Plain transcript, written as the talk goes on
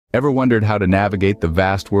Ever wondered how to navigate the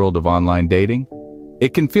vast world of online dating?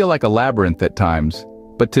 It can feel like a labyrinth at times,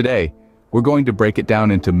 but today, we're going to break it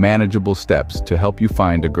down into manageable steps to help you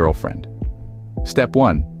find a girlfriend. Step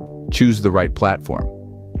 1. Choose the right platform.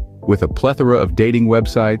 With a plethora of dating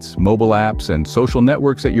websites, mobile apps, and social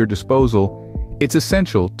networks at your disposal, it's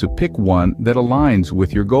essential to pick one that aligns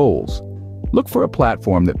with your goals. Look for a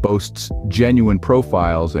platform that boasts genuine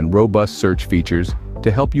profiles and robust search features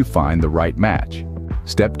to help you find the right match.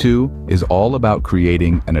 Step 2 is all about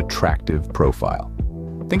creating an attractive profile.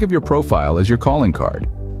 Think of your profile as your calling card.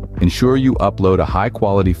 Ensure you upload a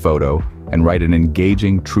high-quality photo and write an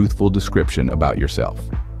engaging, truthful description about yourself.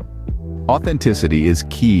 Authenticity is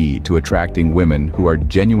key to attracting women who are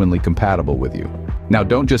genuinely compatible with you. Now,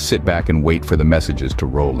 don't just sit back and wait for the messages to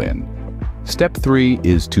roll in. Step 3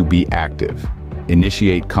 is to be active.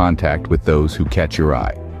 Initiate contact with those who catch your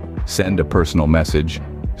eye. Send a personal message,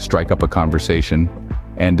 strike up a conversation,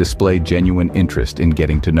 and display genuine interest in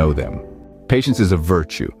getting to know them. Patience is a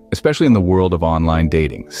virtue, especially in the world of online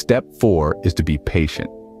dating. Step 4 is to be patient.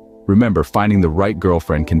 Remember, finding the right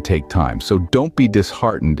girlfriend can take time, so don't be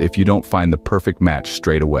disheartened if you don't find the perfect match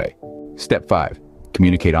straight away. Step 5.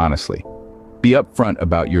 Communicate honestly. Be upfront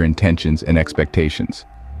about your intentions and expectations.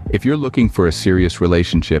 If you're looking for a serious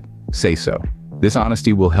relationship, say so. This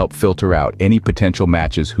honesty will help filter out any potential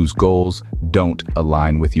matches whose goals don't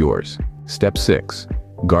align with yours. Step 6.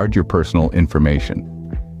 Guard your personal information.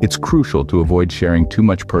 It's crucial to avoid sharing too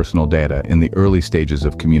much personal data in the early stages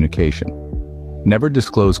of communication. Never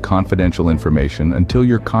disclose confidential information until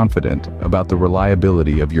you're confident about the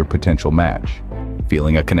reliability of your potential match.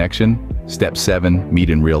 Feeling a connection? Step 7.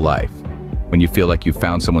 Meet in real life. When you feel like you've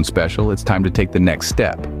found someone special, it's time to take the next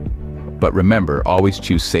step. But remember, always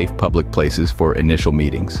choose safe public places for initial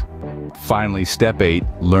meetings. Finally, Step 8.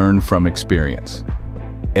 Learn from experience.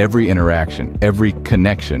 Every interaction, every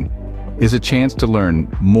connection, is a chance to learn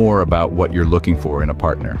more about what you're looking for in a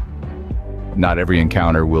partner. Not every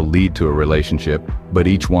encounter will lead to a relationship, but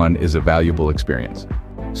each one is a valuable experience.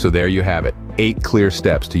 So there you have it, 8 clear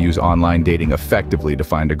steps to use online dating effectively to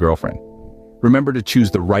find a girlfriend. Remember to choose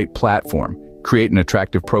the right platform, create an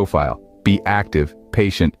attractive profile, be active,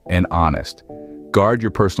 patient, and honest. Guard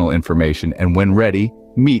your personal information, and when ready,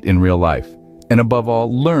 meet in real life. And above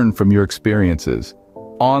all, learn from your experiences.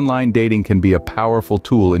 Online dating can be a powerful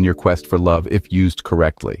tool in your quest for love if used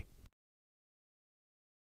correctly.